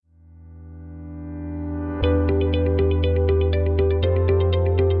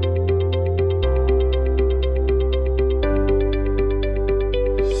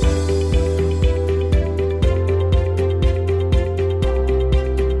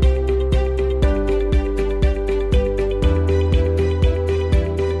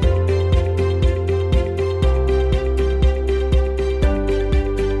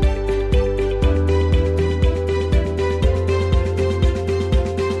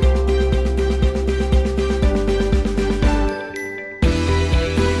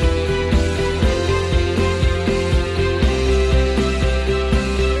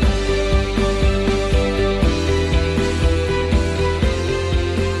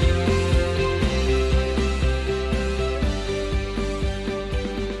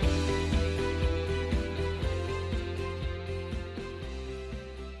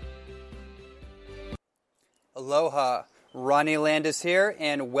Ronnie Landis here,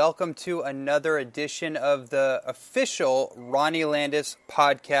 and welcome to another edition of the official Ronnie Landis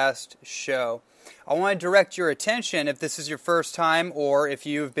podcast show. I want to direct your attention, if this is your first time or if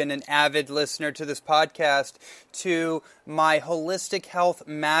you've been an avid listener to this podcast, to my Holistic Health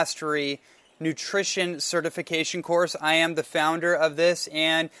Mastery Nutrition Certification course. I am the founder of this,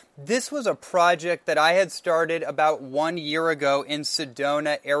 and this was a project that I had started about 1 year ago in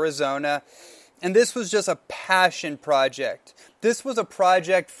Sedona, Arizona. And this was just a passion project. This was a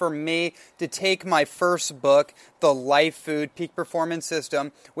project for me to take my first book, The Life Food Peak Performance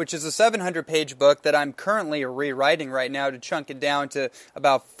System, which is a 700-page book that I'm currently rewriting right now to chunk it down to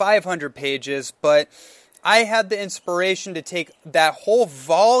about 500 pages. But I had the inspiration to take that whole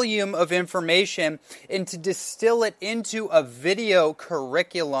volume of information and to distill it into a video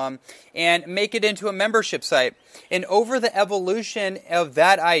curriculum and make it into a membership site. And over the evolution of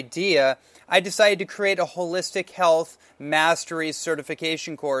that idea, I decided to create a Holistic Health Mastery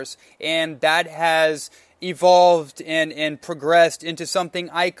Certification course, and that has evolved and progressed into something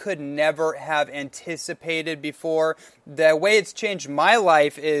I could never have anticipated before. The way it's changed my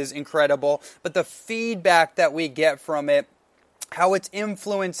life is incredible, but the feedback that we get from it, how it's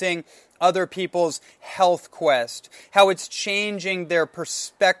influencing other people's health quest, how it's changing their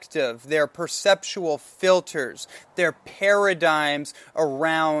perspective, their perceptual filters, their paradigms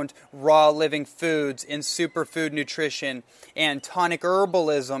around raw living foods and superfood nutrition and tonic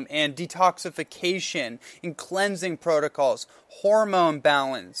herbalism and detoxification and cleansing protocols, hormone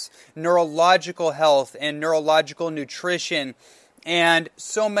balance, neurological health and neurological nutrition, and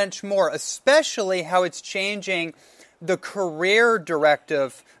so much more, especially how it's changing the career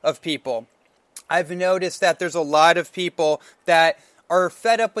directive of people. I've noticed that there's a lot of people that are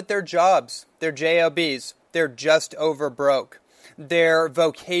fed up with their jobs, their jobs. They're just over broke. Their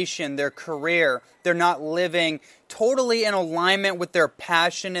vocation, their career, they're not living totally in alignment with their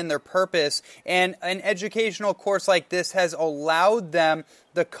passion and their purpose. And an educational course like this has allowed them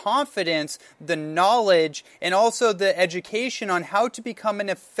the confidence, the knowledge, and also the education on how to become an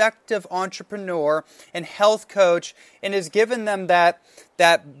effective entrepreneur and health coach, and has given them that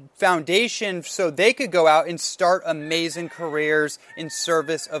foundation so they could go out and start amazing careers in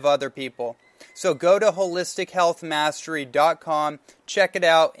service of other people. So go to holistichealthmastery.com, check it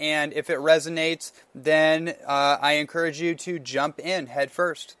out, and if it resonates, then I encourage you to jump in head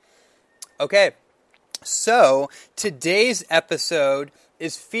first. Okay, so today's episode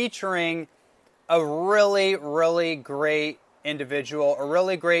is featuring a really, really great individual, a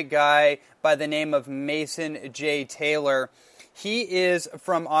really great guy by the name of Mason J. Taylor. He is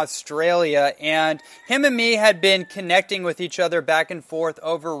from Australia, and him and me had been connecting with each other back and forth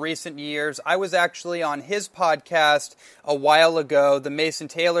over recent years. I was actually on his podcast a while ago, The Mason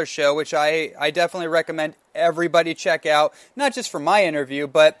Taylor Show, which I definitely recommend everybody check out, not just for my interview,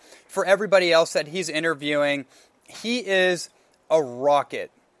 but for everybody else that he's interviewing. He is a rocket.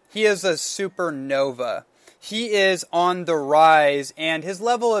 He is a supernova. He is on the rise, and his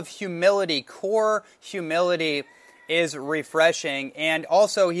level of humility, core humility, is refreshing. And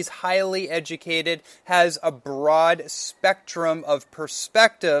also, he's highly educated, has a broad spectrum of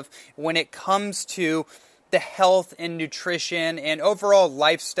perspective when it comes to the health and nutrition and overall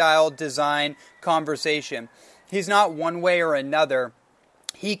lifestyle design conversation. He's not one way or another.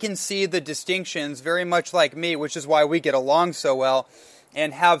 He can see the distinctions very much like me, which is why we get along so well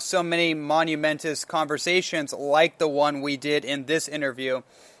and have so many monumentous conversations like the one we did in this interview.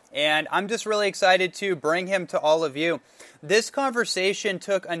 And I'm just really excited to bring him to all of you. This conversation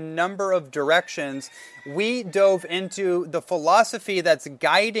took a number of directions. We dove into the philosophy that's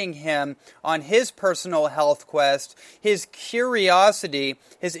guiding him on his personal health quest, his curiosity,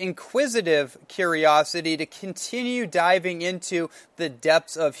 his inquisitive curiosity to continue diving into the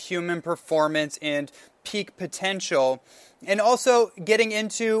depths of human performance and peak potential, and also getting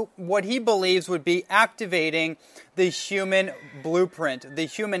into what he believes would be activating the human blueprint, the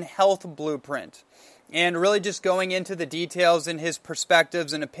human health blueprint, and really just going into the details and his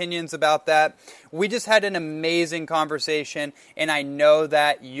perspectives and opinions about that. We just had an amazing conversation, and I know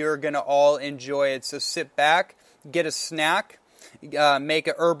that you're going to all enjoy it. So sit back, get a snack, make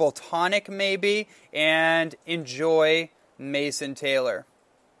a herbal tonic maybe, and enjoy Mason Taylor.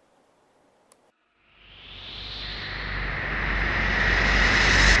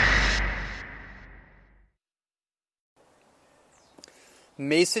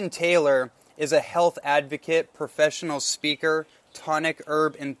 Mason Taylor is a health advocate, professional speaker, tonic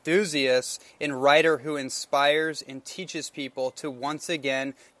herb enthusiast, and writer who inspires and teaches people to once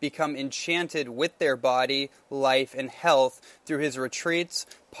again become enchanted with their body, life, and health through his retreats,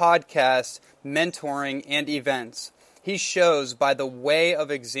 podcasts, mentoring, and events. He shows by the way of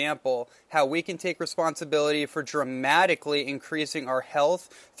example how we can take responsibility for dramatically increasing our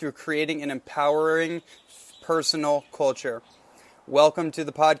health through creating an empowering personal culture. Welcome to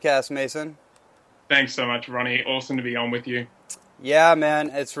the podcast, Mason. Thanks so much, Ronnie. Awesome to be on with you. Yeah,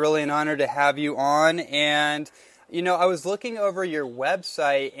 man, it's really an honor to have you on. And, I was looking over your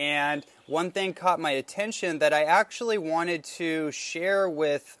website, and one thing caught my attention that I actually wanted to share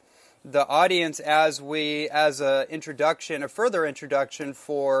with the audience as a further introduction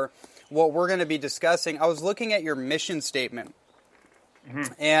for what we're going to be discussing. I was looking at your mission statement,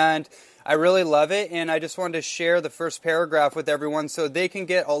 and I really love it, and I just wanted to share the first paragraph with everyone so they can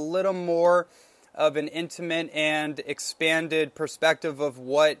get a little more of an intimate and expanded perspective of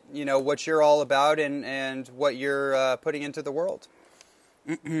what you're all about and what you're putting into the world.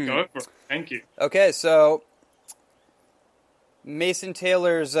 Go for it. Thank you. Okay, so Mason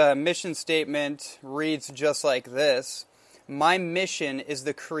Taylor's mission statement reads just like this. My mission is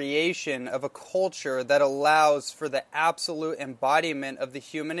the creation of a culture that allows for the absolute embodiment of the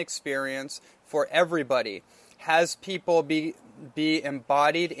human experience for everybody, has people be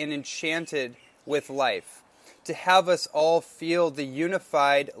embodied and enchanted with life, to have us all feel the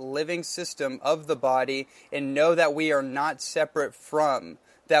unified living system of the body and know that we are not separate from,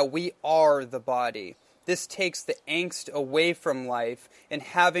 that we are the body. This takes the angst away from life and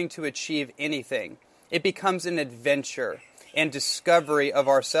having to achieve anything. It becomes an adventure and discovery of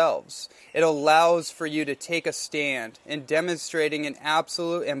ourselves. It allows for you to take a stand in demonstrating an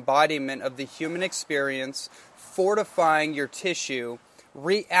absolute embodiment of the human experience, fortifying your tissue,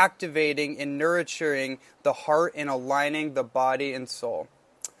 reactivating and nurturing the heart, and aligning the body and soul.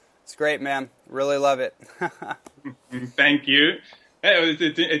 It's great, man. Really love it. Thank you.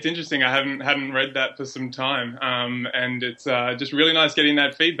 It's interesting. I hadn't read that for some time, and it's just really nice getting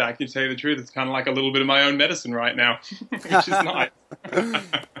that feedback. To tell you the truth, it's kind of like a little bit of my own medicine right now, which is nice.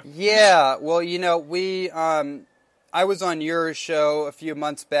 Yeah, well, I was on your show a few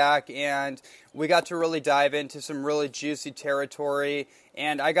months back, and we got to really dive into some really juicy territory,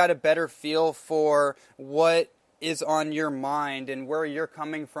 and I got a better feel for what is on your mind and where you're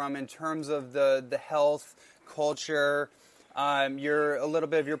coming from in terms of the health, culture, a little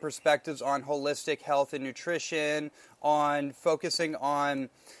bit of your perspectives on holistic health and nutrition, on focusing on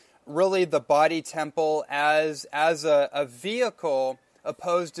really the body temple as a vehicle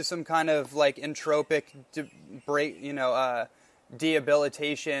opposed to some kind of like entropic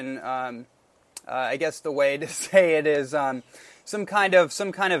debilitation. I guess the way to say it is some kind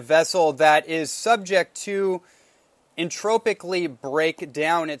of vessel that is subject to entropically break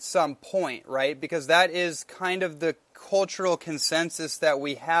down at some point, right? Because that is kind of the cultural consensus that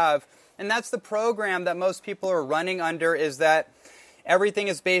we have, and that's the program that most people are running under, is that everything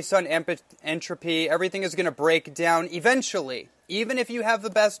is based on entropy. Everything is going to break down eventually. Even if you have the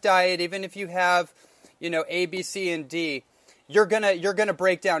best diet, even if you have, A, B, C, and D, you're gonna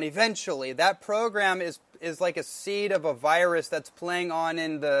break down eventually. That program is like a seed of a virus that's playing on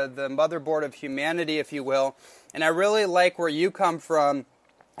in the motherboard of humanity, if you will. And I really like where you come from,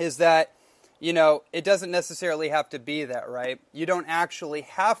 is that, it doesn't necessarily have to be that, right? You don't actually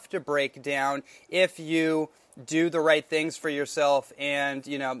have to break down if you do the right things for yourself and,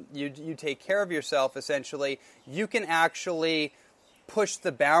 you take care of yourself, essentially. You can actually push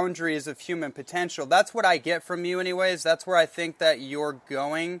the boundaries of human potential. That's what I get from you anyways. That's where I think that you're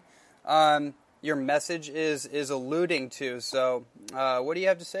going. Your message is alluding to. So what do you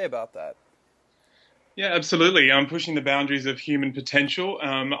have to say about that? Yeah, absolutely. I'm pushing the boundaries of human potential.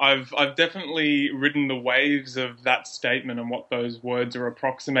 I've definitely ridden the waves of that statement and what those words are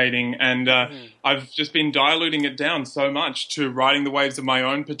approximating, and I've just been diluting it down so much to riding the waves of my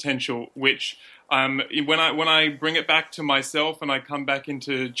own potential, which when I bring it back to myself and I come back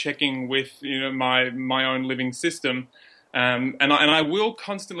into checking with my own living system. And I will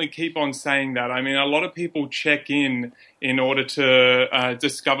constantly keep on saying that. I mean, a lot of people check in order to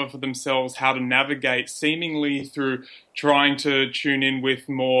discover for themselves how to navigate, seemingly through trying to tune in with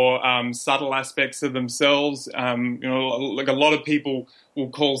more subtle aspects of themselves. Like a lot of people will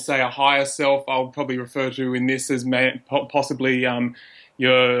call, say, a higher self. I'll probably refer to in this as possibly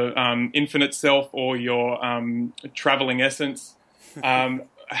your infinite self or your traveling essence.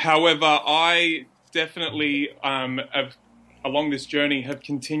 However, I definitely along this journey have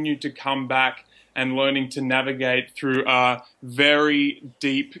continued to come back and learning to navigate through a very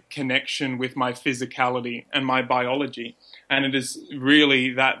deep connection with my physicality and my biology. And it is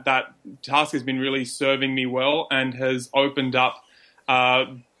really, that task has been really serving me well and has opened up a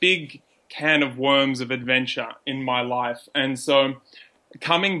big can of worms of adventure in my life. And so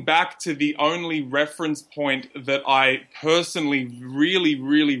coming back to the only reference point that I personally really,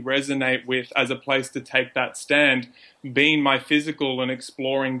 really resonate with as a place to take that stand, being my physical and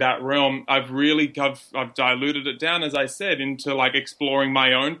exploring that realm, I've diluted it down, as I said, into like exploring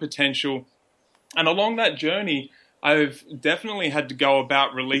my own potential. And along that journey, I've definitely had to go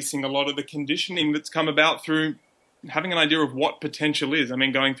about releasing a lot of the conditioning that's come about through having an idea of what potential is. I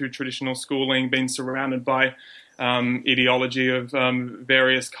mean, going through traditional schooling, being surrounded by ideology of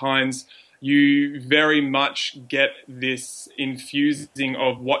various kinds, you very much get this infusing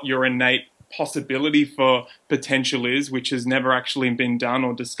of what your innate possibility for potential is, which has never actually been done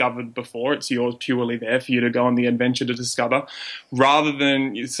or discovered before. It's yours purely there for you to go on the adventure to discover, rather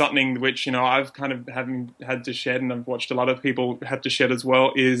than something which, I've kind of had to shed, and I've watched a lot of people have to shed as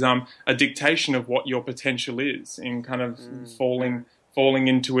well, is a dictation of what your potential is, in kind of falling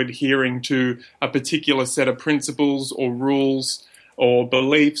into adhering to a particular set of principles or rules or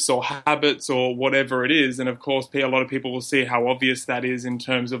beliefs or habits or whatever it is. And of course, a lot of people will see how obvious that is in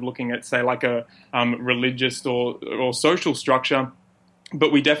terms of looking at, say, like a religious or social structure.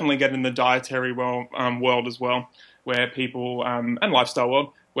 But we definitely get in the dietary world as well, where people, and lifestyle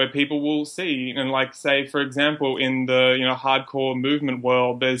world, where people will see, and like, say, for example, in the hardcore movement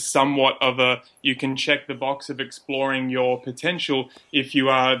world, there's somewhat of you can check the box of exploring your potential if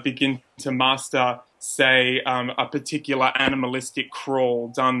you begin to master, say, a particular animalistic crawl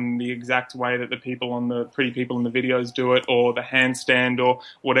done the exact way that the pretty people in the videos do it, or the handstand, or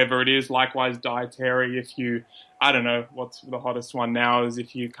whatever it is. Likewise, dietary, if you, I don't know, what's the hottest one now is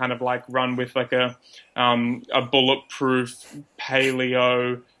if you kind of like run with like a bulletproof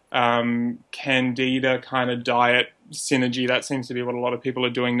paleo, candida kind of diet synergy. That seems to be what a lot of people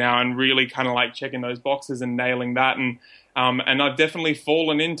are doing now, and really kind of like checking those boxes and nailing that. And I've definitely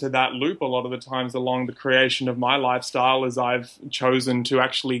fallen into that loop a lot of the times along the creation of my lifestyle, as I've chosen to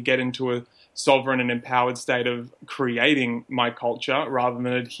actually get into a sovereign and empowered state of creating my culture rather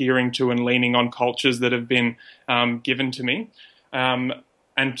than adhering to and leaning on cultures that have been given to me, and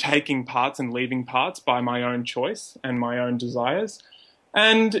taking parts and leaving parts by my own choice and my own desires.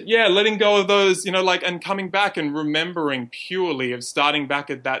 And yeah, letting go of those, and coming back and remembering purely of starting back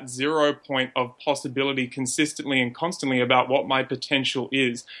at that 0 point of possibility consistently and constantly about what my potential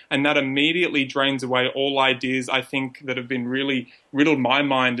is. And that immediately drains away all ideas, I think, that have been really riddled my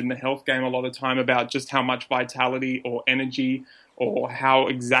mind in the health game a lot of time about just how much vitality or energy or how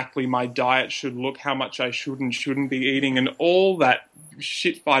exactly my diet should look, how much I should and shouldn't be eating, and all that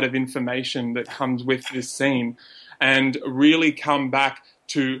shit fight of information that comes with this scene. And really come back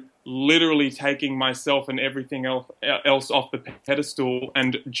to literally taking myself and everything else off the pedestal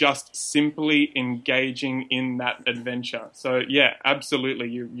and just simply engaging in that adventure. So yeah, absolutely,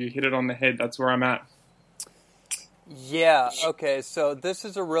 you hit it on the head. That's where I'm at. Yeah, okay, so this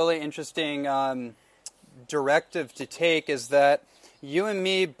is a really interesting directive to take, is that you and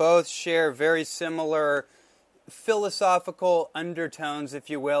me both share very similar philosophical undertones, if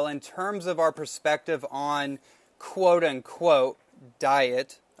you will, in terms of our perspective on quote-unquote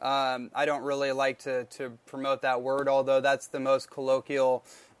diet. I don't really like to promote that word, although that's the most colloquial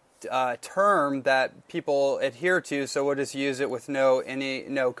term that people adhere to, so we'll just use it with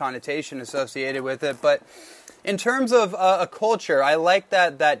no connotation associated with it. But in terms of a culture, I like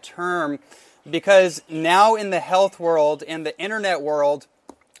that term, because now in the health world, in the internet world,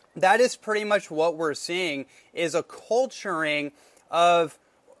 that is pretty much what we're seeing, is a culturing of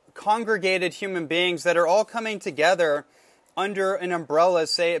congregated human beings that are all coming together under an umbrella,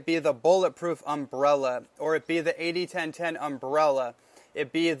 say it be the bulletproof umbrella, or it be the 80-10-10 umbrella,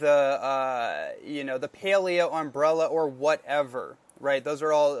 it be the the paleo umbrella, or whatever, right? Those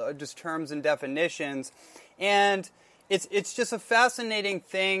are all just terms and definitions, and it's just a fascinating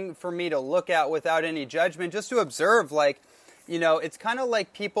thing for me to look at without any judgment, just to observe. Like, it's kind of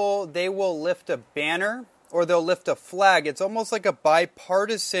like people, they will lift a banner or they'll lift a flag. It's almost like a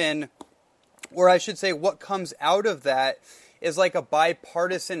bipartisan, or I should say what comes out of that is like a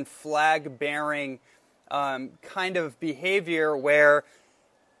bipartisan flag-bearing kind of behavior where,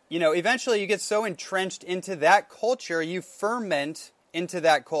 eventually you get so entrenched into that culture, you ferment into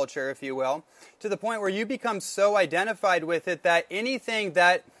that culture, if you will, to the point where you become so identified with it that anything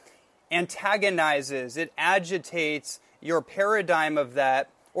that antagonizes, it agitates your paradigm of that,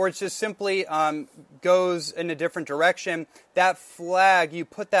 or it's just simply goes in a different direction, that flag, you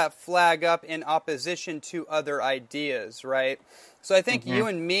put that flag up in opposition to other ideas, right? So I think you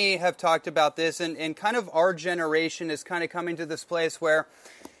and me have talked about this, and kind of our generation is kind of coming to this place where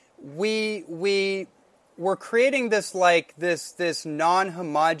we're creating this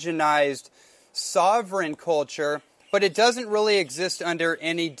non-homogenized sovereign culture, but it doesn't really exist under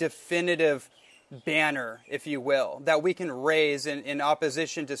any definitive banner, if you will, that we can raise in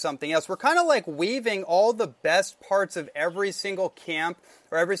opposition to something else. We're kind of like weaving all the best parts of every single camp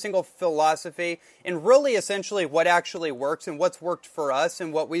or every single philosophy and really essentially what actually works and what's worked for us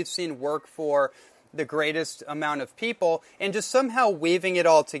and what we've seen work for the greatest amount of people, and just somehow weaving it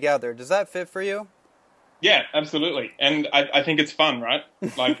all together. Does that fit for you? Yeah, absolutely. And I think it's fun, right?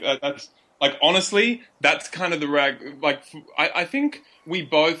 Like, that's, like, honestly, that's kind of I think we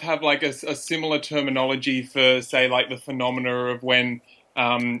both have, like, a similar terminology for, say, like, the phenomena of when,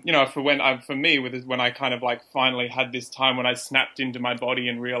 for me, when I kind of, like, finally had this time when I snapped into my body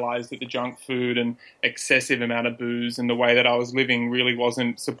and realized that the junk food and excessive amount of booze and the way that I was living really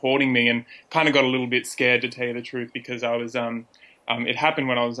wasn't supporting me, and kind of got a little bit scared, to tell you the truth, because I was, it happened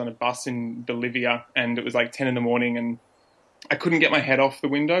when I was on a bus in Bolivia, and it was like 10 in the morning, and I couldn't get my head off the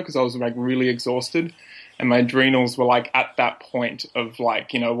window because I was like really exhausted, and my adrenals were like at that point of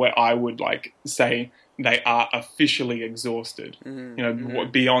like, where I would like say they are officially exhausted,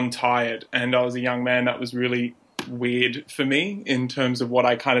 beyond tired. And I was a young man. That was really weird for me in terms of what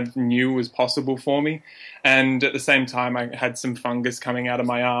I kind of knew was possible for me. And at the same time, I had some fungus coming out of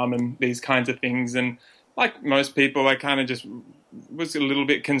my arm and these kinds of things. And like most people, I kind of just was a little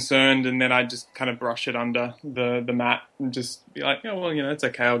bit concerned, and then I just kind of brush it under the mat and just be like, it's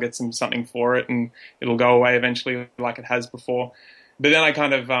okay, I'll get something for it and it'll go away eventually like it has before. But then I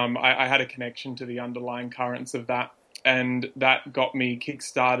kind of, I had a connection to the underlying currents of that, and that got me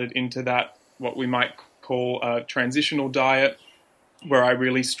kick-started into that, what we might call a transitional diet, where I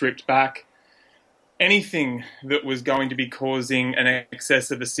really stripped back anything that was going to be causing an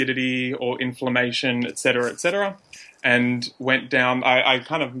excess of acidity or inflammation, et cetera, and went down. I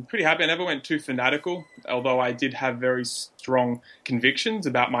kind of pretty happy. I never went too fanatical, although I did have very strong convictions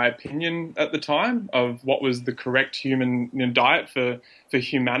about my opinion at the time of what was the correct human diet for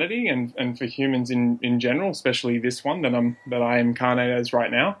humanity and for humans in general, especially this one that I incarnate as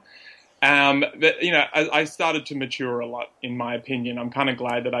right now. I started to mature a lot, in my opinion. I'm kind of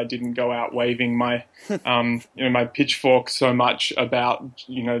glad that I didn't go out waving my, my pitchfork so much about,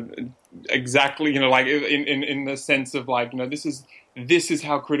 exactly, like in the sense of like, this is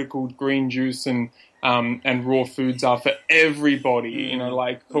how critical green juice and raw foods are for everybody,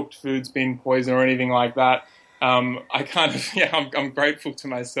 like cooked foods being poison or anything like that. I kind of, I'm grateful to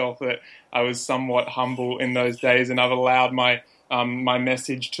myself that I was somewhat humble in those days, and I've allowed my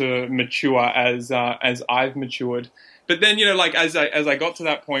message to mature as I've matured. But then, as I got to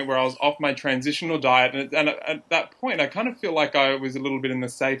that point where I was off my transitional diet, and at that point, I kind of feel like I was a little bit in the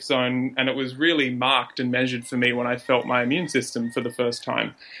safe zone, and it was really marked and measured for me when I felt my immune system for the first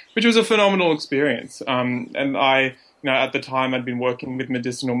time, which was a phenomenal experience. And I, at the time, I'd been working with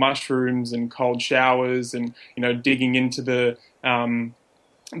medicinal mushrooms and cold showers, and digging into the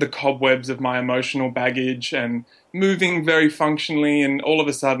cobwebs of my emotional baggage and moving very functionally, and all of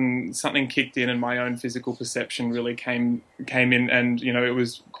a sudden something kicked in and my own physical perception really came in, and it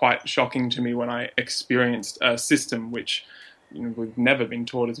was quite shocking to me when I experienced a system which we've never been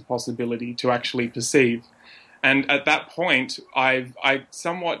taught as a possibility to actually perceive. And at that point I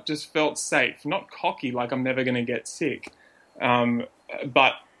somewhat just felt safe, not cocky like I'm never going to get sick,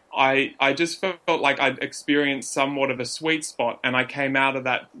 but I just felt like I'd experienced somewhat of a sweet spot, and I came out of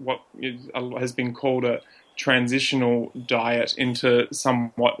that, what has been called a transitional diet, into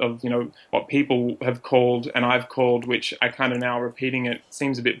somewhat of, what people have called, and I've called, which I kind of now repeating it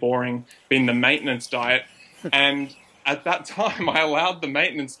seems a bit boring, being the maintenance diet. And at that time, I allowed the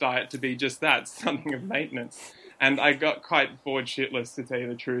maintenance diet to be just that, something of maintenance. And I got quite bored shitless, to tell you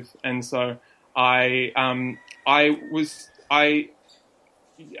the truth. And so okay, I'll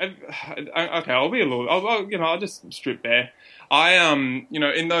just strip bare.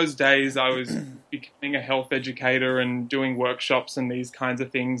 In those days I was becoming a health educator and doing workshops and these kinds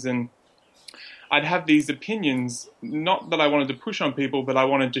of things, and I'd have these opinions, not that I wanted to push on people, but I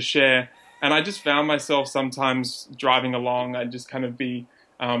wanted to share. And I just found myself sometimes driving along, I'd just kind of be,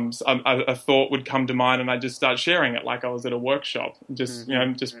 a thought would come to mind, and I'd just start sharing it like I was at a workshop, just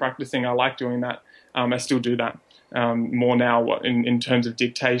practicing. I like doing that. I still do that. More now in terms of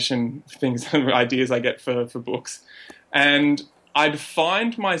dictation, things, ideas I get for books. And I'd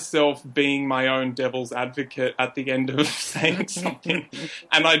find myself being my own devil's advocate at the end of saying something,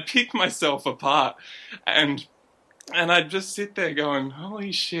 and I'd pick myself apart, and I'd just sit there going,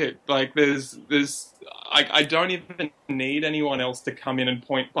 holy shit, like I don't even need anyone else to come in and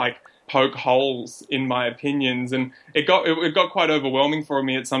poke holes in my opinions. And it got quite overwhelming for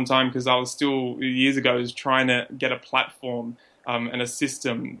me at some time, because I was still, years ago, trying to get a platform and a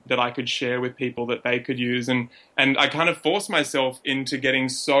system that I could share with people that they could use. And I kind of forced myself into getting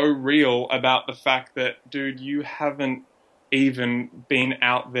so real about the fact that, dude, you haven't even been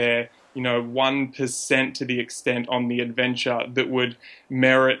out there, 1% to the extent on the adventure that would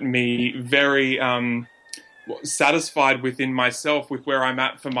merit me very satisfied within myself with where I'm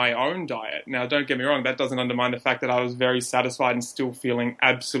at for my own diet. Now, don't get me wrong, that doesn't undermine the fact that I was very satisfied and still feeling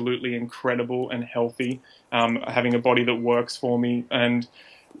absolutely incredible and healthy, having a body that works for me. And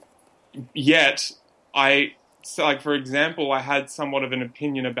yet, for example, I had somewhat of an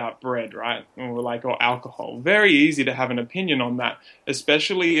opinion about bread, right? Or alcohol. Very easy to have an opinion on that,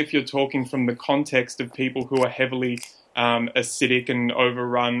 especially if you're talking from the context of people who are heavily acidic and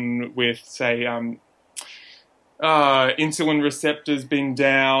overrun with, say, insulin receptors being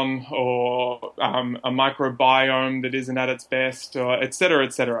down, or a microbiome that isn't at its best, or et cetera,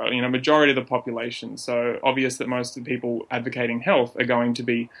 et cetera. Majority of the population. So obvious that most of the people advocating health are going to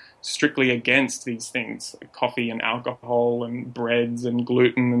be strictly against these things, like coffee and alcohol and breads and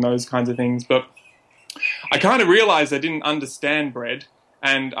gluten and those kinds of things. But I kind of realized I didn't understand bread,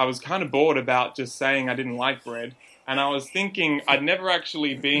 and I was kind of bored about just saying I didn't like bread. And I was thinking I'd never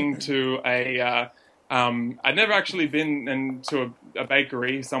actually been to I'd never actually been into a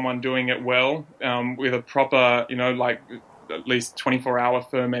bakery, someone doing it well, with a proper, at least 24-hour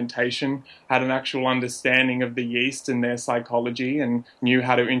fermentation, had an actual understanding of the yeast and their psychology, and knew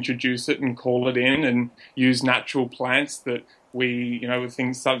how to introduce it and call it in, and use natural plants that we,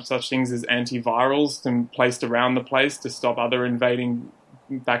 such things as antivirals and placed around the place to stop other invading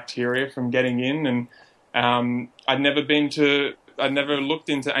bacteria from getting in. And I'd never looked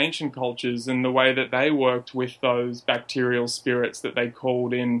into ancient cultures and the way that they worked with those bacterial spirits that they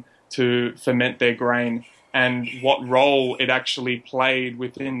called in to ferment their grain, and what role it actually played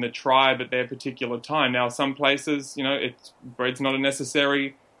within the tribe at their particular time. Now, some places, bread's not a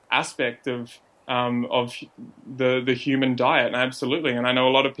necessary aspect of the human diet, absolutely. And I know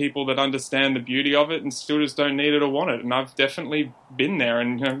a lot of people that understand the beauty of it and still just don't need it or want it. And I've definitely been there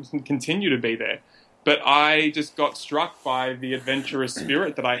and continue to be there. But I just got struck by the adventurous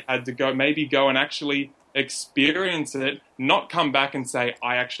spirit that I had to go and actually experience it, not come back and say,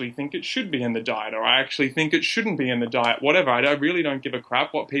 I actually think it should be in the diet, or I actually think it shouldn't be in the diet, whatever. I really don't give a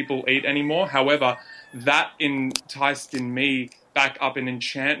crap what people eat anymore. However, that enticed in me back up an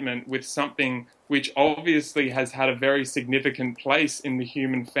enchantment with something which obviously has had a very significant place in the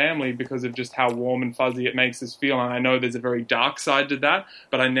human family because of just how warm and fuzzy it makes us feel. And I know there's a very dark side to that,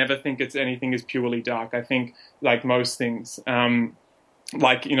 but I never think it's anything as purely dark. I think, like most things, it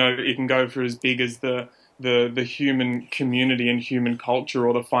can go for as big as the human community and human culture,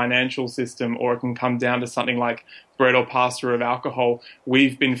 or the financial system, or it can come down to something like bread or pasta of alcohol.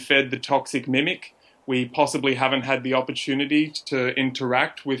 We've been fed the toxic mimic. We possibly haven't had the opportunity to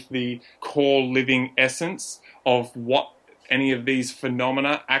interact with the core living essence of what any of these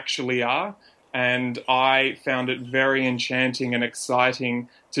phenomena actually are. And I found it very enchanting and exciting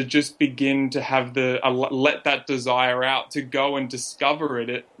to just begin to have let that desire out, to go and discover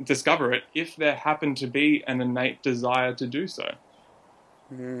it if there happened to be an innate desire to do so.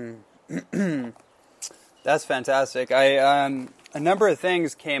 That's fantastic. A number of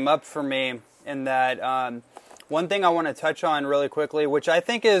things came up for me in that. One thing I want to touch on really quickly, which I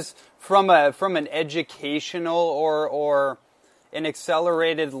think is from an educational or an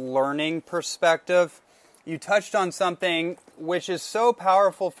accelerated learning perspective. You touched on something which is so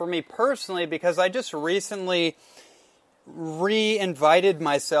powerful for me personally, because I just recently re-invited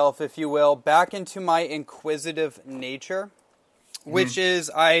myself, if you will, back into my inquisitive nature, which is,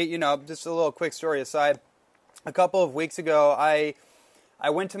 just a little quick story aside. A couple of weeks ago, I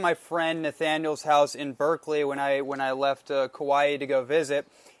went to my friend Nathaniel's house in Berkeley when I left Kauai to go visit,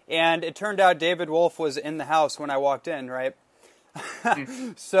 and it turned out David Wolf was in the house when I walked in, right?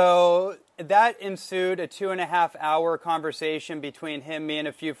 So that ensued a 2.5 hour conversation between him, me, and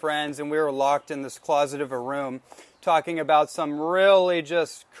a few friends, and we were locked in this closet of a room talking about some really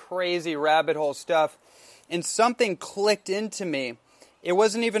just crazy rabbit hole stuff, and something clicked into me. It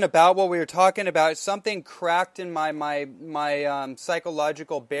wasn't even about what we were talking about. Something cracked in my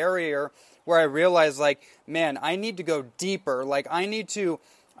psychological barrier, where I realized, man, I need to go deeper. I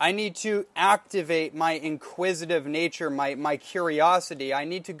need to activate my inquisitive nature, my curiosity. I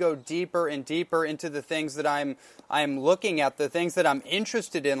need to go deeper and deeper into the things that I'm looking at, the things that I'm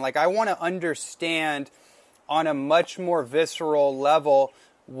interested in. I want to understand on a much more visceral level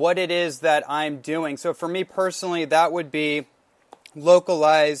what it is that I'm doing. So for me personally, that would be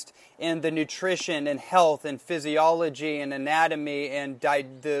localized in the nutrition and health and physiology and anatomy and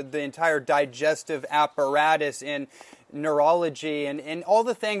the entire digestive apparatus, and neurology and all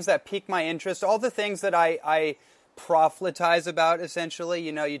the things that pique my interest, all the things that I proselytize about, essentially.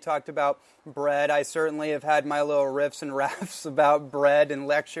 You know, you talked about bread. I certainly have had my little riffs and raps about bread and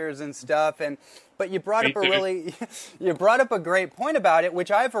lectures and stuff. But you brought up you brought up a great point about it,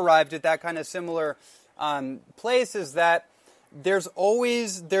 which I've arrived at that kind of similar place, is that there's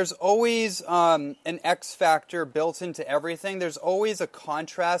always an X factor built into everything. There's always a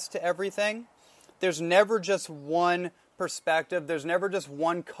contrast to everything. There's never just one perspective. There's never just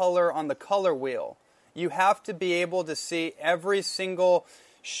one color on the color wheel. You have to be able to see every single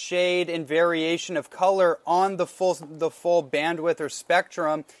shade and variation of color on the full bandwidth or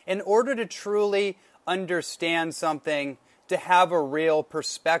spectrum in order to truly understand something, to have a real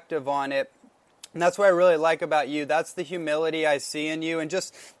perspective on it. And that's what I really like about you. That's the humility I see in you, and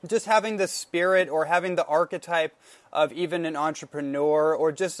just having the spirit or having the archetype of even an entrepreneur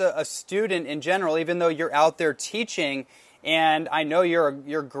or just a student in general, even though you're out there teaching, and I know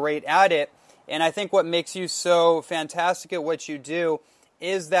you're great at it. And I think what makes you so fantastic at what you do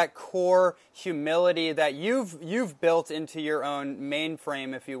is that core humility that you've built into your own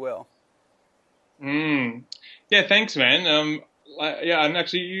mainframe, if you will. Yeah, thanks, man. Yeah, and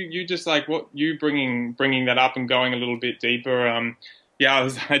actually, you just like what you bringing that up and going a little bit deeper. Yeah,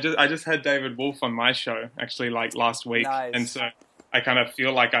 I just had David Wolf on my show actually like last week, nice. And so I kind of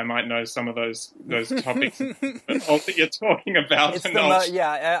feel like I might know some of those topics that you're talking about. It's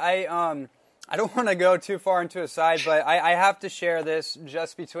I don't want to go too far into a side, but I have to share this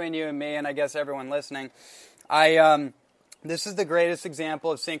just between you and me, and I guess everyone listening. This is the greatest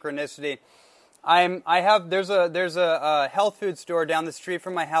example of synchronicity. There's a health food store down the street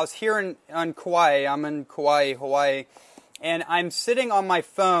from my house here on Kauai. I'm in Kauai, Hawaii, and I'm sitting on my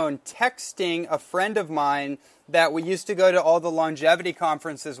phone texting a friend of mine that we used to go to all the longevity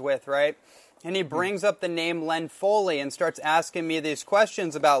conferences with, right? And he brings up the name Len Foley and starts asking me these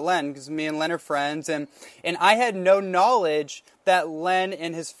questions about Len, because me and Len are friends. And I had no knowledge that Len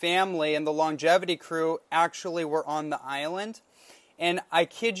and his family and the longevity crew actually were on the island. And I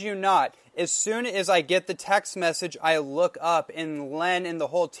kid you not, as soon as I get the text message, I look up and Len and the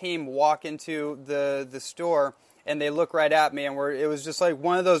whole team walk into the store and they look right at me, and it was just like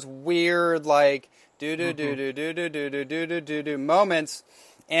one of those weird like do moments.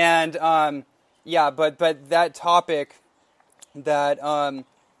 And yeah, but that topic that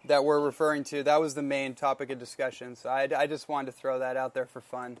we're referring to, that was the main topic of discussion. So I just wanted to throw that out there for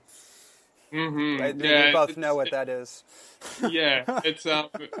fun. Mm-hmm. We both know what that is. Yeah, it's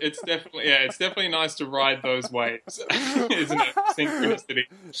definitely nice to ride those waves, isn't it? Synchronicity.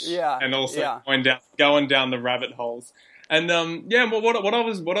 Yeah, and also going down the rabbit holes. And well, what I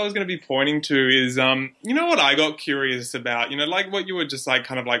was going to be pointing to is you know what I got curious about, you know, like what you were just like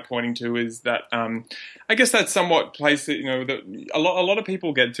kind of like pointing to is that I guess that's somewhat place that, you know, that a lot of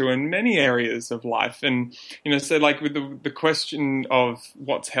people get to in many areas of life, and you know, so like with the question of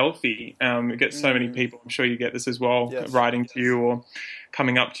what's healthy, it gets so many people. I'm sure you get this as well, yes, writing to you or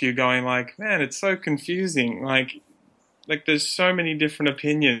coming up to you going like, man, it's so confusing, like there's so many different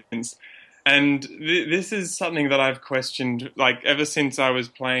opinions. And this is something that I've questioned, like, ever since I was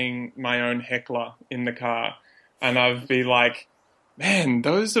playing my own heckler in the car. And I've been like, man,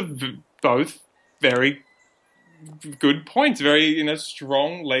 those are both very good points, very, you know,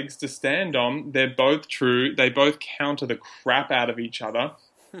 strong legs to stand on. They're both true. They both counter the crap out of each other.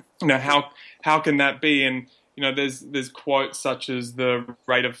 You know, how can that be? And, you know, there's quotes such as the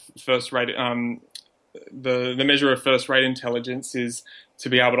rate of first rate, the measure of first rate intelligence is to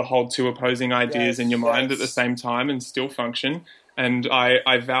be able to hold two opposing ideas in your mind at the same time and still function. And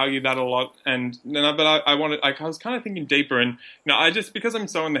I value that a lot. But I was kind of thinking deeper, and you know, because I'm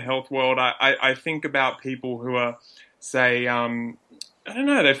so in the health world, I think about people who are, say, I don't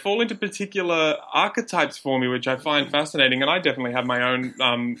know, they fall into particular archetypes for me, which I find fascinating. And I definitely have my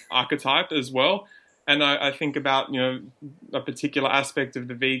own archetype as well. And I think about, you know, a particular aspect of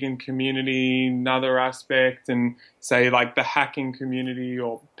the vegan community, another aspect, and say like the hacking community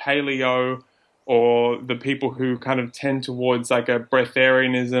or paleo, or the people who kind of tend towards like a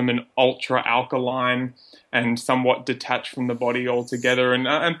breatharianism and ultra alkaline and somewhat detached from the body altogether. And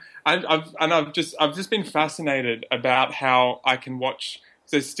I've just been fascinated about how I can watch.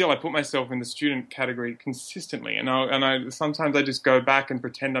 So still, I put myself in the student category consistently, and I sometimes I just go back and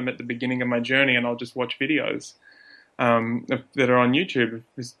pretend I'm at the beginning of my journey, and I'll just watch videos that are on YouTube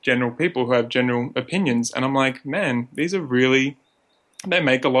with general people who have general opinions, and I'm like, man, these are really, they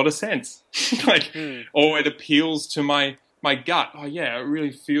make a lot of sense. Like, or it appeals to my gut. Oh yeah, it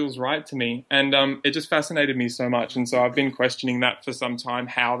really feels right to me, and it just fascinated me so much, and so I've been questioning that for some time,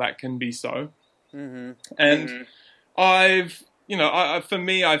 how that can be so, and. For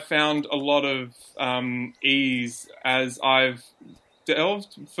me, I've found a lot of ease as I've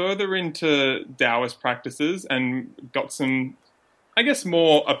delved further into Taoist practices and got some, I guess,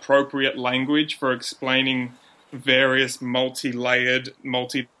 more appropriate language for explaining various multi-layered,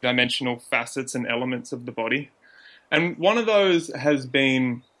 multi-dimensional facets and elements of the body. And one of those has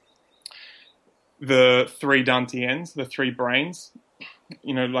been the three dantians, the three brains,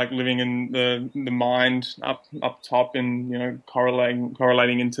 like living in the mind up top and,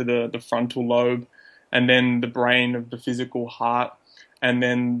 correlating into the frontal lobe, and then the brain of the physical heart, and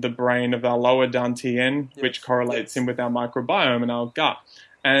then the brain of our lower dantian, which correlates in with our microbiome and our gut.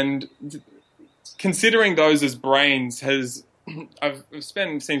 And considering those as brains seems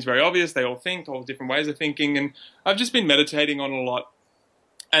very obvious. They all think, all different ways of thinking, and I've just been meditating on a lot.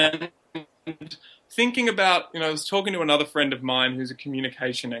 And thinking about, I was talking to another friend of mine who's a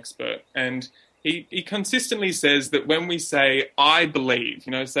communication expert, and he consistently says that when we say, I believe,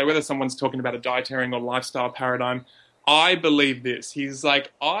 so whether someone's talking about a dietarian or lifestyle paradigm, I believe this. He's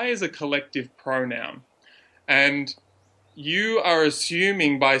like, I is a collective pronoun. And you are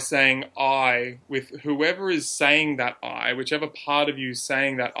assuming by saying I with whoever is saying that I, whichever part of you is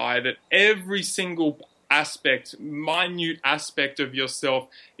saying that I, that every single aspect, minute aspect of yourself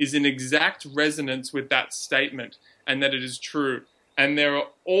is in exact resonance with that statement and that it is true. And there are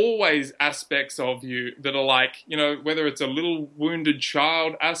always aspects of you that are like, whether it's a little wounded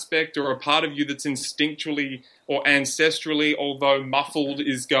child aspect or a part of you that's instinctually or ancestrally, although muffled,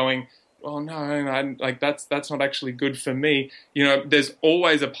 is going, oh no, that's not actually good for me. There's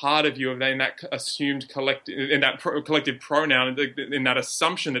always a part of you in that assumed collective pronoun, in that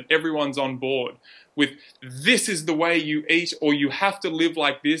assumption that everyone's on board with this is the way you eat, or you have to live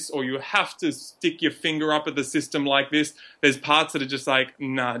like this, or you have to stick your finger up at the system like this. There's parts that are just like,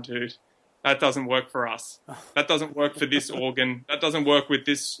 nah, dude, that doesn't work for us. That doesn't work for this organ. That doesn't work with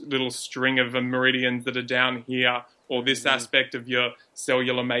this little string of meridians that are down here, or this aspect of your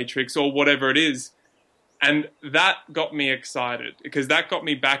cellular matrix, or whatever it is. And that got me excited, because that got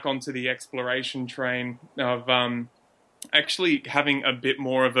me back onto the exploration train of actually having a bit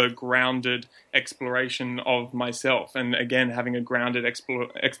more of a grounded exploration of myself, and again having a grounded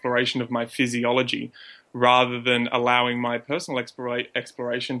exploration of my physiology, rather than allowing my personal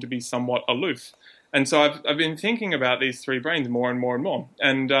exploration to be somewhat aloof. And so I've been thinking about these three brains more and more and more.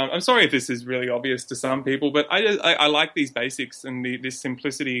 And I'm sorry if this is really obvious to some people, but I like these basics, and this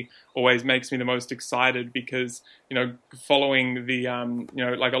simplicity always makes me the most excited, because, following the,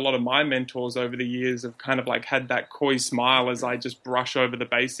 like a lot of my mentors over the years have kind of like had that coy smile as I just brush over the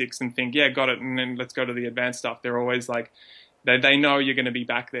basics and think, yeah, got it, and then let's go to the advanced stuff. They're always like, they know you're going to be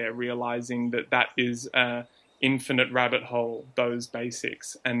back there realizing that is infinite rabbit hole, those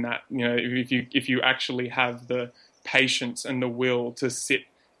basics, and that if you actually have the patience and the will to sit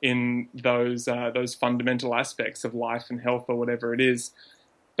in those fundamental aspects of life and health, or whatever it is.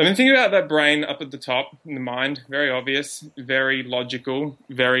 I've been thinking about that brain up at the top in the mind. Very obvious, very logical,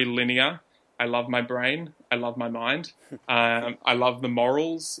 very linear. I love my brain. I love my mind. I love the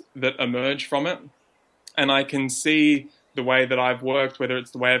morals that emerge from it, and I can see the way that I've worked, whether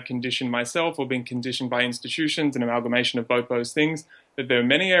it's the way I've conditioned myself or been conditioned by institutions, an amalgamation of both those things, that there are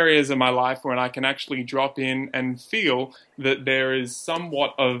many areas of my life where I can actually drop in and feel that there is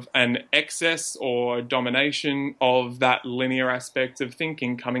somewhat of an excess or domination of that linear aspect of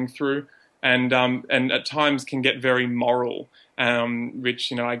thinking coming through, and at times can get very moral,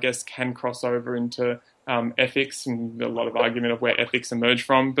 which, I guess can cross over into ethics, and a lot of argument of where ethics emerge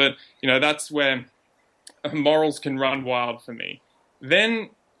from. But, that's where morals can run wild for me.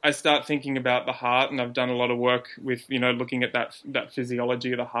 Then I start thinking about the heart, and I've done a lot of work with, looking at that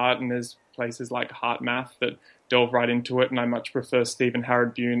physiology of the heart, and there's places like Heart Math that delve right into it, and I much prefer Stephen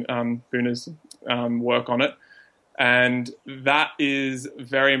Harrod Booner's work on it. And that is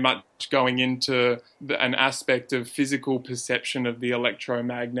very much going into an aspect of physical perception of the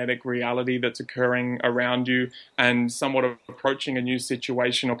electromagnetic reality that's occurring around you, and somewhat of approaching a new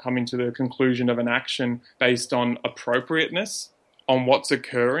situation or coming to the conclusion of an action based on appropriateness on what's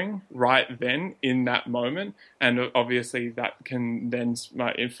occurring right then in that moment. And obviously that can then,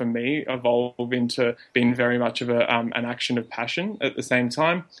 for me, evolve into being very much of an action of passion at the same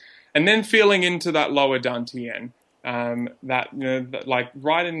time. And then feeling into that lower dantian. Like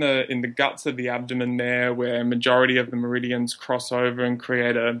right in the guts of the abdomen there, where a majority of the meridians cross over and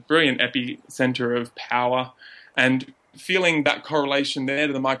create a brilliant epicenter of power, and feeling that correlation there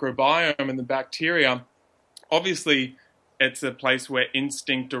to the microbiome and the bacteria. Obviously, it's a place where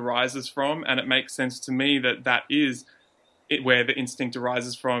instinct arises from, and it makes sense to me that is where the instinct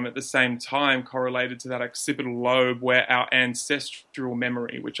arises from, at the same time correlated to that occipital lobe where our ancestral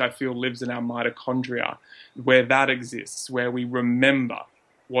memory, which I feel lives in our mitochondria, where that exists, where we remember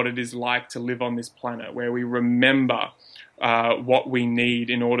what it is like to live on this planet, where we remember what we need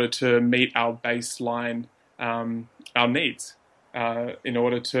in order to meet our baseline, our needs, in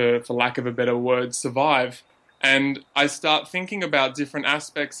order to, for lack of a better word, survive. And I start thinking about different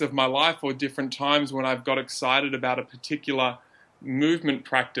aspects of my life or different times when I've got excited about a particular movement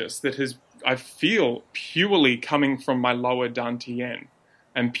practice that has, I feel, purely coming from my lower dantian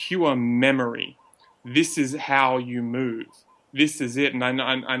and pure memory. This is how you move. This is it. And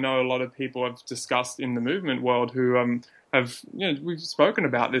I know a lot of people I've discussed in the movement world who have, we've spoken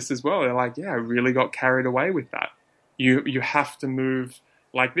about this as well. They're like, yeah, I really got carried away with that. You have to move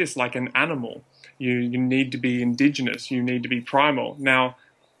like this, like an animal. You need to be indigenous. You need to be primal. Now,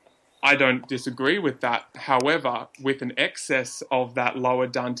 I don't disagree with that. However, with an excess of that lower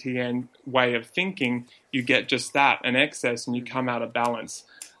dantian way of thinking, you get just that, an excess, and you come out of balance.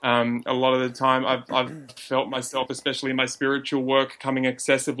 A lot of the time, I've felt myself, especially in my spiritual work, coming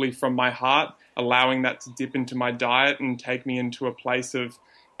excessively from my heart, allowing that to dip into my diet and take me into a place of,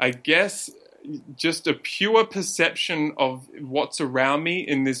 I guess, just a pure perception of what's around me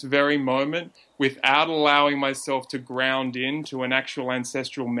in this very moment without allowing myself to ground into an actual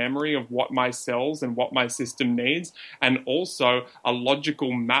ancestral memory of what my cells and what my system needs, and also a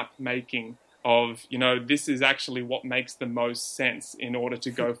logical map making of, this is actually what makes the most sense in order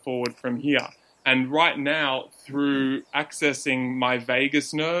to go forward from here. And right now, through accessing my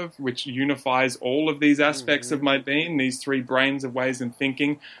vagus nerve, which unifies all of these aspects of my being, these three brains of ways of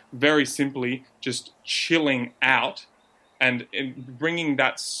thinking, very simply just chilling out and bringing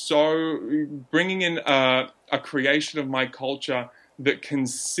in a creation of my culture that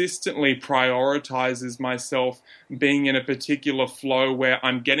consistently prioritizes myself being in a particular flow where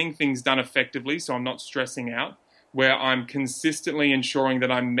I'm getting things done effectively, so I'm not stressing out, where I'm consistently ensuring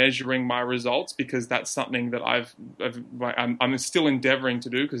that I'm measuring my results, because that's something that I'm still endeavoring to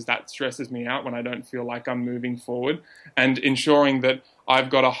do, because that stresses me out when I don't feel like I'm moving forward, and ensuring that I've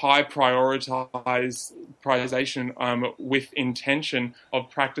got a high prioritization with intention of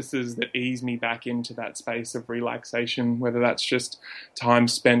practices that ease me back into that space of relaxation, whether that's just time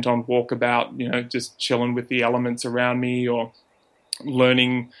spent on walkabout, just chilling with the elements around me, or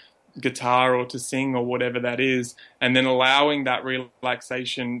learning guitar or to sing or whatever that is, and then allowing that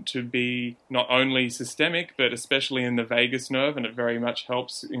relaxation to be not only systemic but especially in the vagus nerve, and it very much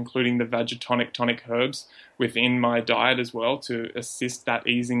helps, including the vagitonic tonic herbs within my diet as well, to assist that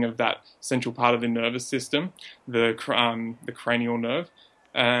easing of that central part of the nervous system, the cranial nerve.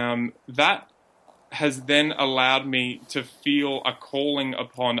 That has then allowed me to feel a calling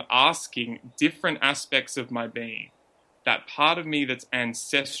upon asking different aspects of my being, that part of me that's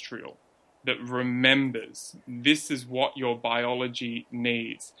ancestral, that remembers this is what your biology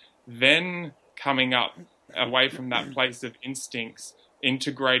needs. Then coming up away from that place of instincts,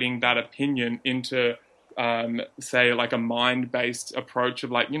 integrating that opinion into, say, like a mind-based approach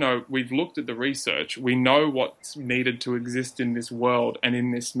of we've looked at the research. We know what's needed to exist in this world and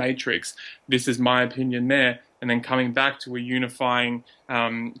in this matrix. This is my opinion there. And then coming back to a unifying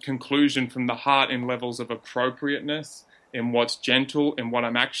conclusion from the heart in levels of appropriateness, in what's gentle, in what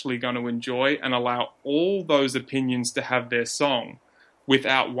I'm actually going to enjoy, and allow all those opinions to have their song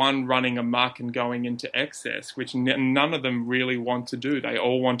without one running amok and going into excess, which none of them really want to do. They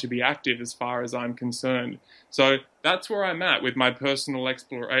all want to be active as far as I'm concerned. So that's where I'm at with my personal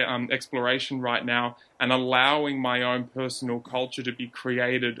exploration right now, and allowing my own personal culture to be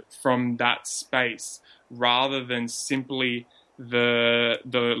created from that space rather than simply the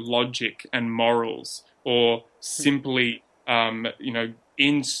logic and morals, or simply,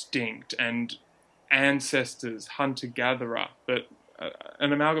 instinct and ancestors, hunter-gatherer, but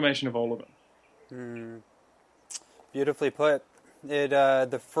an amalgamation of all of them. Beautifully put.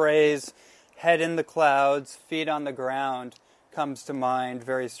 The phrase "head in the clouds, feet on the ground" comes to mind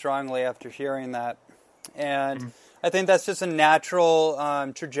very strongly after hearing that. And I think that's just a natural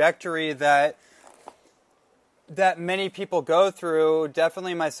trajectory that many people go through,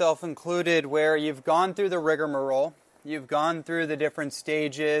 definitely myself included, where you've gone through the rigmarole, you've gone through the different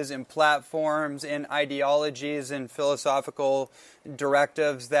stages and platforms and ideologies and philosophical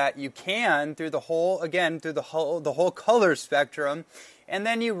directives that you can through the whole color spectrum, and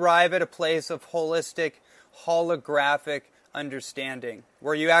then you arrive at a place of holistic, holographic understanding,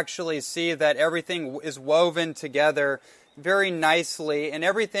 where you actually see that everything is woven together very nicely, and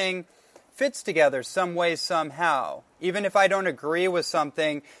everything fits together some way, somehow. Even if I don't agree with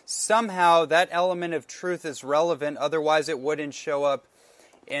something, somehow that element of truth is relevant, otherwise it wouldn't show up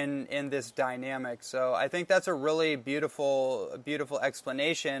in this dynamic. So I think that's a really beautiful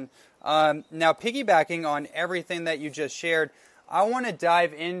explanation. Now, piggybacking on everything that you just shared, I want to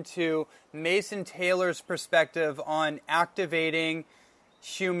dive into Mason Taylor's perspective on activating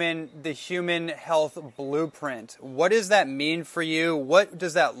the human health blueprint. What does that mean for you? What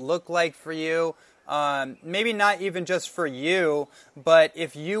does that look like for you? Maybe not even just for you, but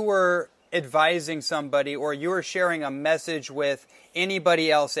if you were advising somebody or you were sharing a message with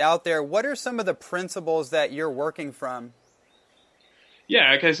anybody else out there, what are some of the principles that you're working from?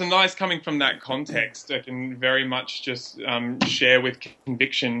 Yeah, okay, so nice coming from that context. I can very much just share with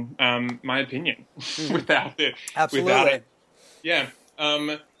conviction my opinion without it. Absolutely. Without it. Yeah.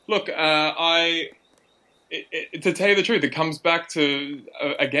 Look, to tell you the truth, it comes back to,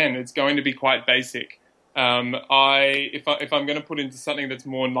 again, it's going to be quite basic. If I'm going to put into something that's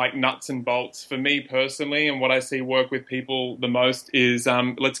more like nuts and bolts, for me personally, and what I see work with people the most is,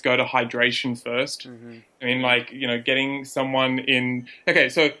 let's go to hydration first. Mm-hmm. I mean, getting someone in, okay,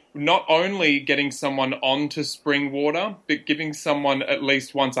 so not only getting someone onto spring water, but giving someone at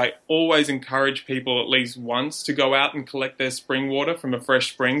least once. I always encourage people at least once to go out and collect their spring water from a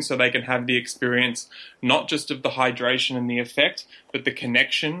fresh spring so they can have the experience, not just of the hydration and the effect, but the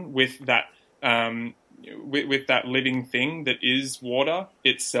connection with that, with that living thing that is water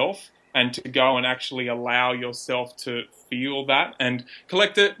itself, and to go and actually allow yourself to feel that and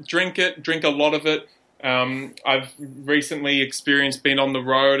collect it, drink a lot of it. I've recently experienced being on the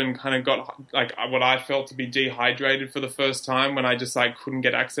road and kind of got like what I felt to be dehydrated for the first time when I just couldn't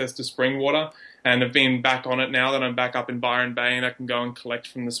get access to spring water, and have been back on it now that I'm back up in Byron Bay and I can go and collect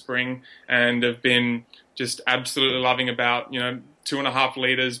from the spring, and have been just absolutely loving about 2.5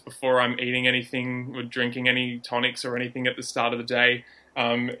 liters before I'm eating anything or drinking any tonics or anything at the start of the day.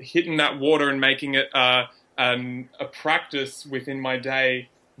 Hitting that water and making it a practice within my day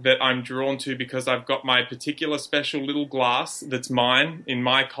that I'm drawn to, because I've got my particular special little glass that's mine, in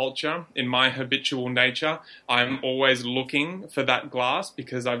my culture, in my habitual nature. I'm always looking for that glass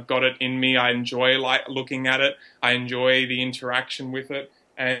because I've got it in me. I enjoy looking at it. I enjoy the interaction with it.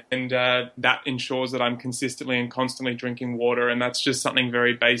 And that ensures that I'm consistently and constantly drinking water. And that's just something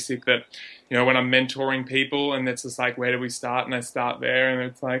very basic that, when I'm mentoring people and it's just where do we start? And I start there and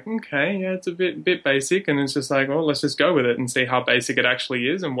it's okay, yeah, it's a bit basic. And it's just well, let's just go with it and see how basic it actually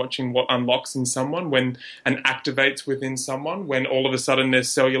is, and watching what unlocks in someone and activates within someone when all of a sudden there's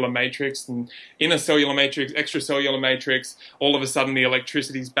cellular matrix and inner cellular matrix, extracellular matrix, all of a sudden the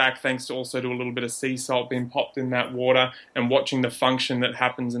electricity's back thanks to also to a little bit of sea salt being popped in that water, and watching the function that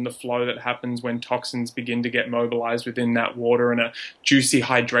happens and the flow that happens when toxins begin to get mobilized within that water, and a juicy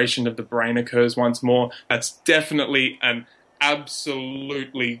hydration of the brain occurs once more. That's definitely an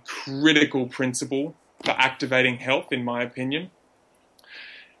absolutely critical principle for activating health, in my opinion.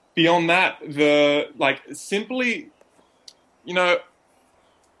 Beyond that,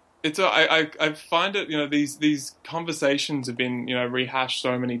 I find it, these conversations have been, rehashed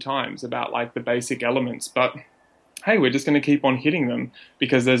so many times about the basic elements, but hey, we're just going to keep on hitting them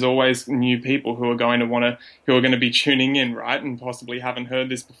because there's always new people who are going to be tuning in, right? And possibly haven't heard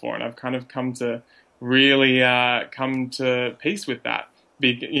this before. And I've kind of come to really come to peace with that,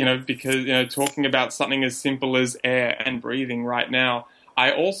 because talking about something as simple as air and breathing right now.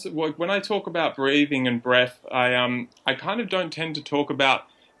 I also, when I talk about breathing and breath, I kind of don't tend to talk about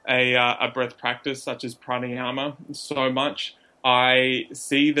a breath practice such as pranayama so much. I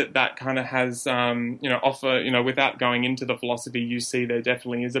see that kind of has, without going into the philosophy, you see there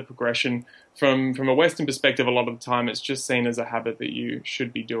definitely is a progression. From a Western perspective, a lot of the time it's just seen as a habit that you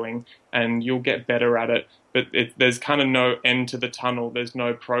should be doing, and you'll get better at it. But there's kind of no end to the tunnel. There's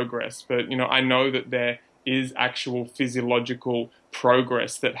no progress. But, I know that there is actual physiological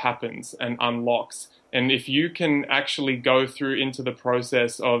progress that happens and unlocks. And if you can actually go through into the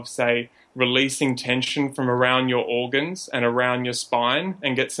process of, say, releasing tension from around your organs and around your spine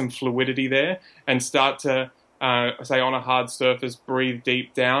and get some fluidity there, and start to, say on a hard surface, breathe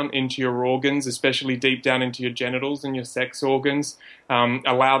deep down into your organs, especially deep down into your genitals and your sex organs.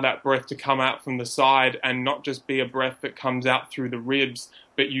 Allow that breath to come out from the side and not just be a breath that comes out through the ribs,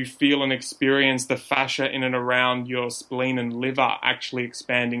 but you feel and experience the fascia in and around your spleen and liver actually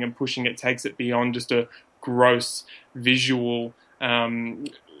expanding and pushing it, takes it beyond just a gross visual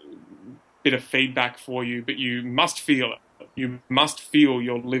bit of feedback for you, but you must feel it. You must feel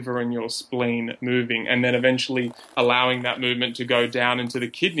your liver and your spleen moving, and then eventually allowing that movement to go down into the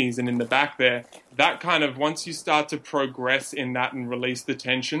kidneys and in the back there. That kind of, once you start to progress in that and release the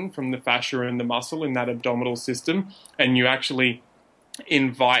tension from the fascia and the muscle in that abdominal system, and you actually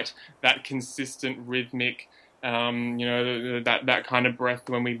invite that consistent rhythmic, that kind of breath.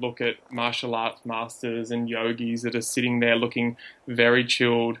 When we look at martial arts masters and yogis that are sitting there looking very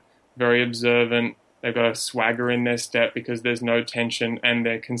chilled, very observant, they've got a swagger in their step because there's no tension, and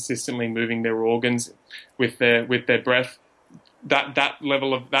they're consistently moving their organs with their breath. That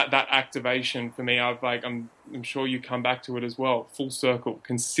level of that activation for me, I'm sure you come back to it as well. Full circle,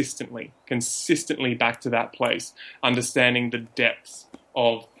 consistently back to that place, understanding the depths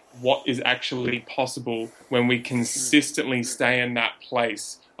of what is actually possible when we consistently stay in that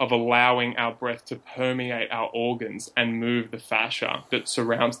place of allowing our breath to permeate our organs and move the fascia that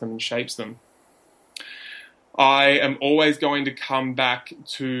surrounds them and shapes them. I am always going to come back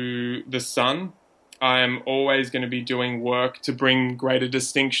to the sun. I am always going to be doing work to bring greater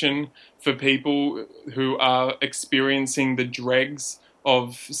distinction for people who are experiencing the dregs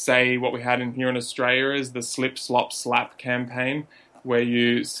of, say, what we had here in Australia is the slip, slop, slap campaign, where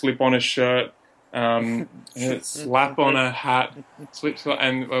you slip on a shirt, slap on a hat, slip, slop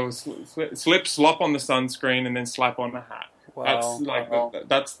on the sunscreen, and then slap on a hat. Wow.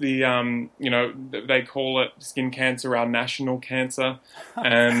 That's the they call it skin cancer our national cancer,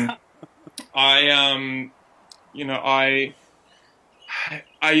 and I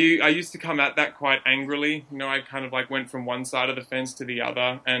used to come at that quite angrily. I kind of went from one side of the fence to the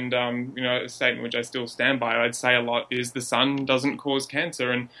other, and a statement which I still stand by, I'd say a lot, is the sun doesn't cause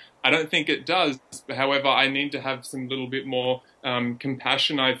cancer, and I don't think it does. However, I need to have some little bit more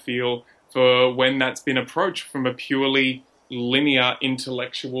compassion, I feel, for when that's been approached from a purely linear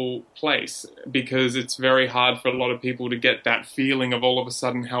intellectual place, because it's very hard for a lot of people to get that feeling of all of a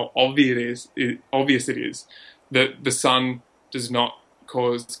sudden how obvious it is that the sun does not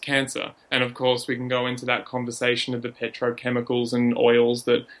cause cancer. And of course we can go into that conversation of the petrochemicals and oils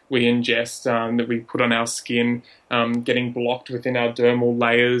that we ingest, that we put on our skin, getting blocked within our dermal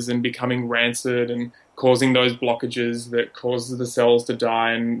layers and becoming rancid and causing those blockages that causes the cells to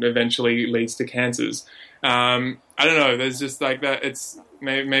die and eventually leads to cancers. I don't know, there's just that, it's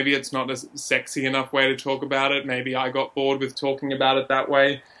maybe it's not a sexy enough way to talk about it. Maybe I got bored with talking about it that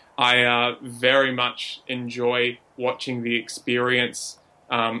way. I very much enjoy watching the experience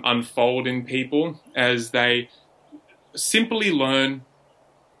unfold in people as they simply learn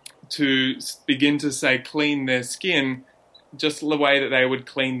to begin to, say, clean their skin just the way that they would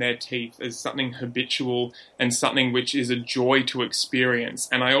clean their teeth, as something habitual and something which is a joy to experience.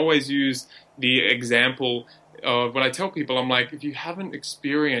 And I always use the example of, when I tell people, I'm like, if you haven't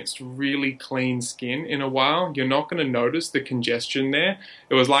experienced really clean skin in a while, you're not going to notice the congestion there.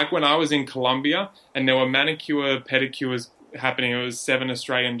 It was like when I was in Colombia and there were manicure pedicures happening. It was $7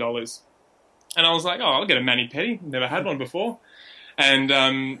 Australian. And I was like, oh, I'll get a mani-pedi. Never had one before.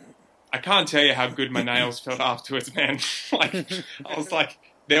 And I can't tell you how good my nails felt afterwards, man. I was like,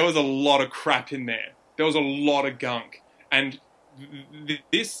 there was a lot of crap in there. There was a lot of gunk. And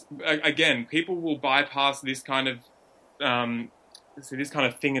this, again, people will bypass this kind of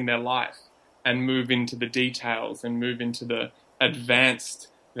thing in their life and move into the details and move into the advanced,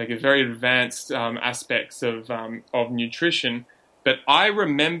 very advanced aspects of nutrition. But I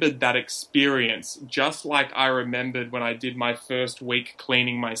remembered that experience just like I remembered when I did my first week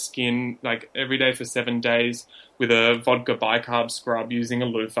cleaning my skin, every day for 7 days with a vodka bicarb scrub using a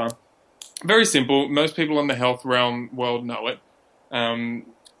loofah. Very simple. Most people in the health world know it. And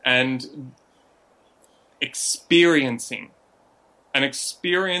experiencing an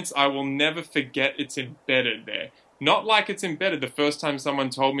experience I will never forget. It's embedded there. Not like it's embedded the first time someone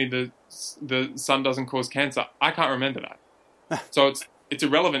told me the sun doesn't cause cancer. I can't remember that. So it's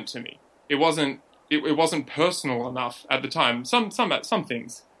irrelevant to me. It wasn't personal enough at the time. Some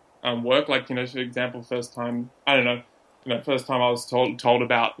things work. For example, first time I was told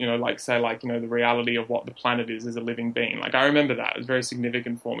about the reality of what the planet is as a living being. I remember that. It was very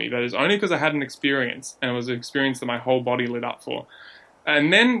significant for me. But it's only because I had an experience, and it was an experience that my whole body lit up for.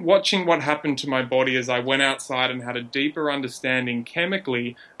 And then watching what happened to my body as I went outside and had a deeper understanding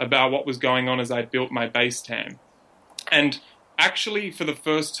chemically about what was going on as I built my base tan. And actually, for the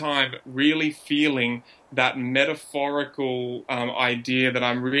first time, really feeling that metaphorical idea that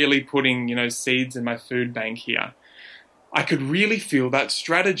I'm really putting, seeds in my food bank here. I could really feel that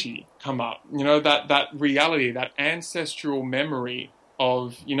strategy come up, that reality, that ancestral memory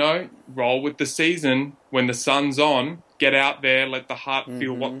of, roll with the season. When the sun's on, get out there, let the heart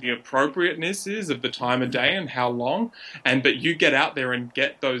feel what the appropriateness is of the time of day and how long. But you get out there and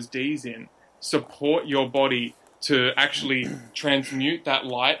get those Ds in. Support your body to actually transmute that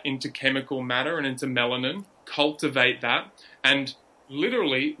light into chemical matter and into melanin, cultivate that, and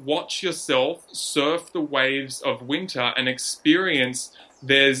literally watch yourself surf the waves of winter and experience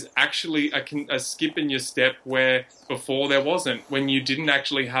there's actually a skip in your step where before there wasn't, when you didn't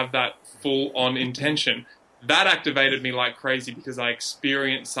actually have that full-on intention. That activated me like crazy because I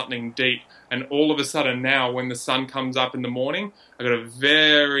experienced something deep. And all of a sudden now, when the sun comes up in the morning, I got a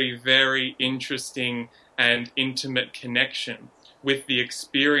very, very interesting and intimate connection with the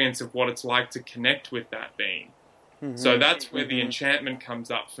experience of what it's like to connect with that being. So that's where the enchantment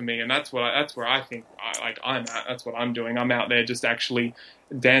comes up for me, and that's where I think I'm at. That's what I'm doing. I'm out there just actually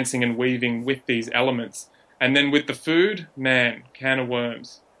dancing and weaving with these elements. And then with the food, man, can of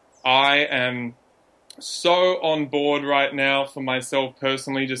worms. I am so on board right now for myself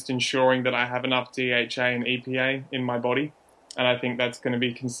personally, just ensuring that I have enough DHA and EPA in my body, and I think that's going to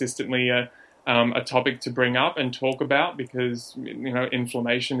be consistently a topic to bring up and talk about, because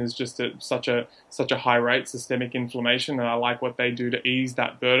inflammation is just such a high rate, systemic inflammation, and I like what they do to ease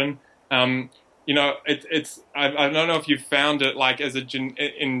that burden. I don't know if you've found it, like as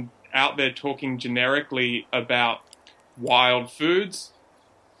out there talking generically about wild foods.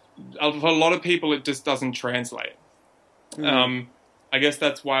 For a lot of people, it just doesn't translate. I guess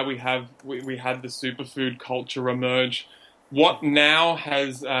that's why we had the superfood culture emerge. What now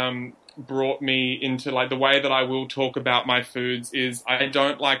has brought me into like the way that I will talk about my foods is I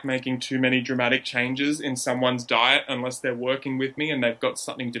don't like making too many dramatic changes in someone's diet unless they're working with me and they've got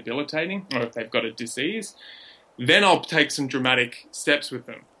something debilitating or if they've got a disease. Then I'll take some dramatic steps with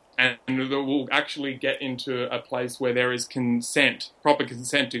them, and we'll actually get into a place where there is consent, proper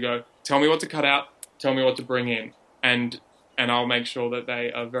consent to go, tell me what to cut out, tell me what to bring in, and I'll make sure that they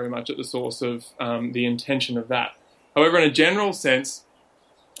are very much at the source of the intention of that. However, in a general sense,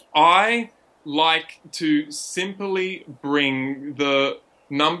 I like to simply bring the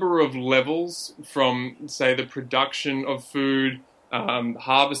number of levels from, say, the production of food,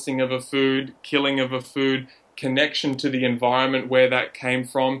 harvesting of a food, killing of a food, connection to the environment where that came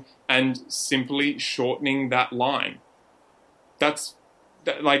from, and simply shortening that line.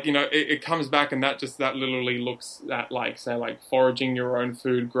 It comes back, and that literally looks at like foraging your own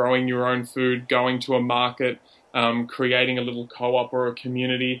food, growing your own food, going to a market, creating a little co-op or a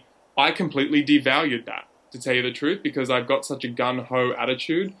community. I completely devalued that, to tell you the truth, because I've got such a gun-ho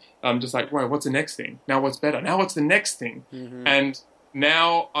attitude. I'm just like, whoa, what's the next thing? Now what's better? Now what's the next thing? And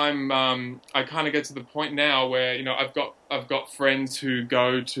now I kind of get to the point now where, I've got friends who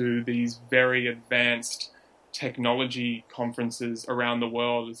go to these very advanced technology conferences around the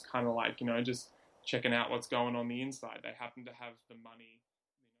world. It's kind of like, just checking out what's going on the inside. They happen to have the money